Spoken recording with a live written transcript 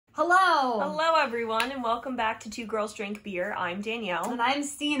Hello! Hello everyone and welcome back to Two Girls Drink Beer. I'm Danielle. And I'm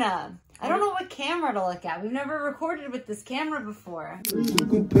Stina. I don't know what camera to look at. We've never recorded with this camera before.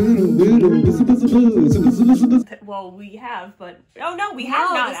 Well, we have, but... Oh no, we have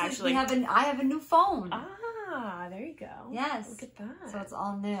not actually. I have a new phone. Ah, there you go. Yes. Look at that. So it's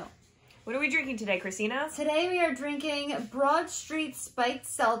all new. What are we drinking today, Christina? Today we are drinking Broad Street Spiked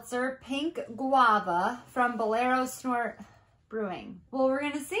Seltzer Pink Guava from Bolero Snort Brewing. Well, we're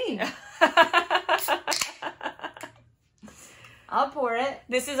going to see. I'll pour it.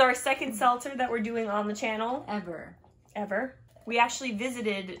 This is our second seltzer that we're doing on the channel. Ever. We actually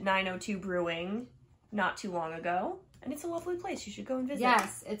visited 902 Brewing not too long ago, and it's a lovely place. You should go and visit.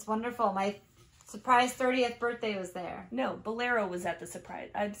 Yes, it's wonderful. My surprise 30th birthday was there. No, Bolero was at the surprise.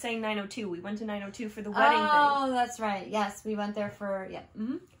 I'm saying 902. We went to 902 for the wedding thing. Oh, that's right. Yes, we went there for, yeah.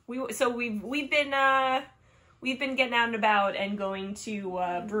 Mm-hmm. We've been getting out and about and going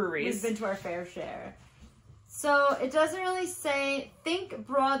to breweries. We've been to our fair share. So it doesn't really say, think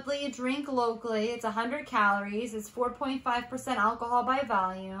broadly, drink locally. It's 100 calories. It's 4.5% alcohol by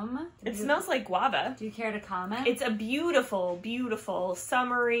volume. It smells like guava. Do you care to comment? It's a beautiful, beautiful,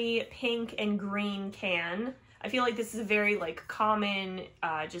 summery pink and green can. I feel like this is a very common,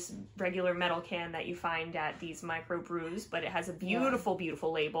 just regular metal can that you find at these microbrews, but it has a beautiful,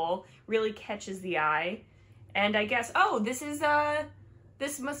 beautiful label. Really catches the eye. And I guess,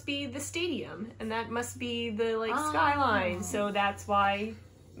 this must be the stadium, and that must be the skyline. So that's why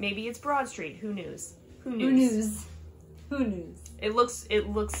maybe it's Broad Street. Who knows? Who knows? It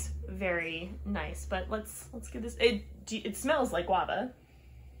looks very nice, but let's get this. It smells like guava.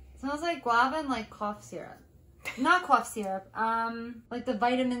 It smells like guava and like cough syrup. Not cough syrup. Like the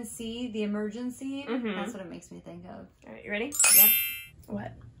vitamin C, the emergency. Mm-hmm. That's what it makes me think of. All right, you ready? Yep.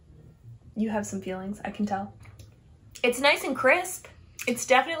 What? You have some feelings, I can tell. It's nice and crisp. It's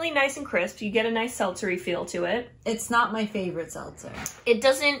definitely nice and crisp. You get a nice seltzery feel to it. It's not my favorite seltzer. It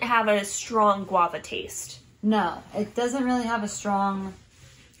doesn't have a strong guava taste. No, it doesn't really have a strong...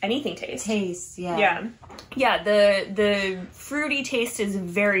 anything taste. Yeah. Yeah, the fruity taste is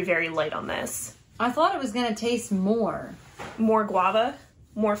very, very light on this. I thought it was going to taste more. More guava?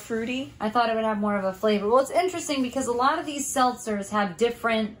 More fruity? I thought it would have more of a flavor. Well, it's interesting because a lot of these seltzers have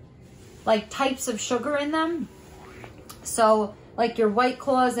different, types of sugar in them. So... like your White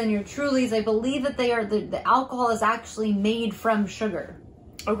Claws and your Trulies, I believe that they are the alcohol is actually made from sugar.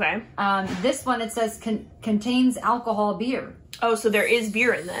 Okay. This one, it says contains alcohol beer. Oh, so there is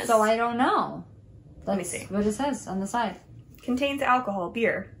beer in this. So I don't know. Let me see what it says on the side. Contains alcohol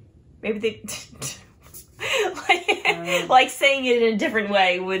beer. Maybe they like saying it in a different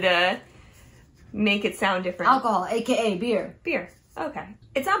way would make it sound different. Alcohol, aka beer. Beer. Okay.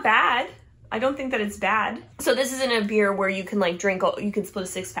 It's not bad. I don't think that it's bad. So this isn't a beer where you can drink, you can split a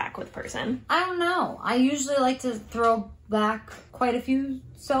 6-pack with a person. I don't know. I usually like to throw back quite a few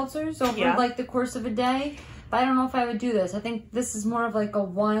seltzers over the course of a day. But I don't know if I would do this. I think this is more of a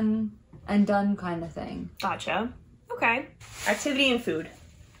one and done kind of thing. Gotcha. Okay. Activity and food.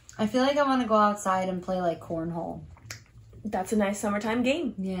 I feel like I want to go outside and play cornhole. That's a nice summertime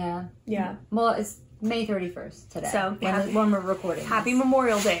game. Yeah. Yeah. Well, it's May 31st today. So, when we're recording. Happy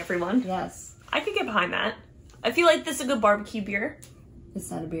Memorial Day, everyone. Yes. I could get behind that. I feel like this is a good barbecue beer. It's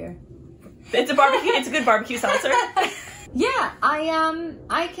not a beer. It's a barbecue. It's a good barbecue seltzer. Yeah,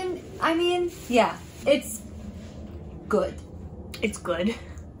 yeah, it's good. It's good.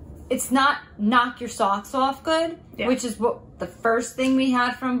 It's not knock your socks off good, which is what the first thing we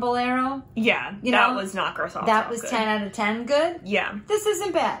had from Bolero. Yeah, that was knock our socks off. That was good. 10 out of 10 good. Yeah. This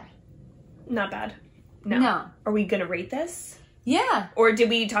isn't bad. Not bad. No. Are we gonna rate this? Yeah. Or did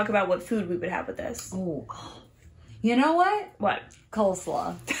we talk about what food we would have with this? Oh. You know what? What?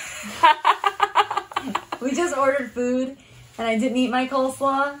 Coleslaw. We just ordered food, and I didn't eat my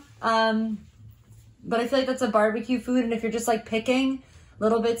coleslaw. But I feel like that's a barbecue food, and if you're just picking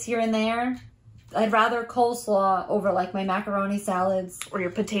little bits here and there, I'd rather coleslaw over my macaroni salads. Or your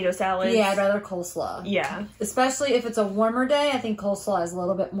potato salads. Yeah, I'd rather coleslaw. Yeah. Especially if it's a warmer day, I think coleslaw is a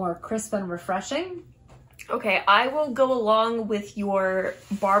little bit more crisp and refreshing. Okay, I will go along with your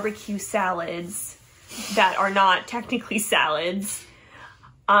barbecue salads that are not technically salads.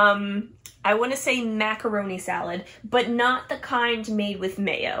 I want to say macaroni salad, but not the kind made with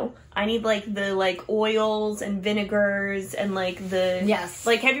mayo. I need the oils and vinegars and the... Yes.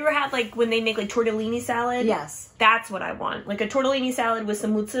 Have you ever had when they make tortellini salad? Yes. That's what I want. A tortellini salad with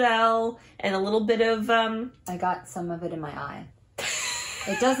some mozzarella and a little bit of... I got some of it in my eye.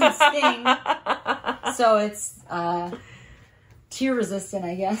 It doesn't sting, so it's tear resistant,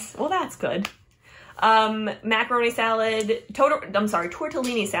 I guess. Well, that's good. Macaroni salad,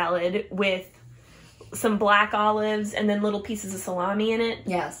 tortellini salad with some black olives and then little pieces of salami in it.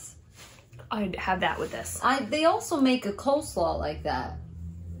 Yes. I'd have that with this. They also make a coleslaw like that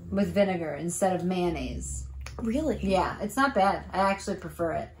with vinegar instead of mayonnaise. Really? Yeah, it's not bad. I actually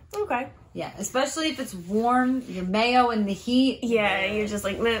prefer it. Okay. Yeah, especially if it's warm, your mayo and the heat. Yeah, you're just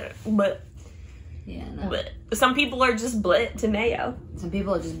like, meh, but. Yeah, no. But some people are just blit to mayo. Some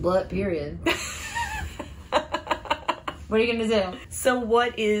people are just blut, period. What are you going to do? So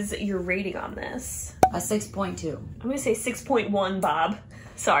what is your rating on this? A 6.2. I'm going to say 6.1, Bob.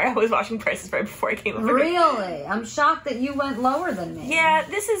 Sorry, I was watching Prices right before I came over. Really? I'm shocked that you went lower than me. Yeah,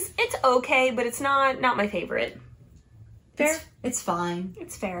 it's okay, but it's not my favorite. Fair? It's fine.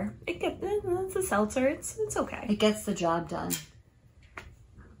 It's fair. It's a seltzer. It's okay. It gets the job done.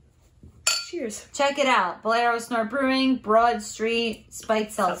 Cheers. Check it out. Bolero Snort Brewing, Broad Street,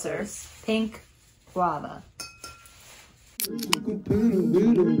 Spiked Seltzers. Pink Guava.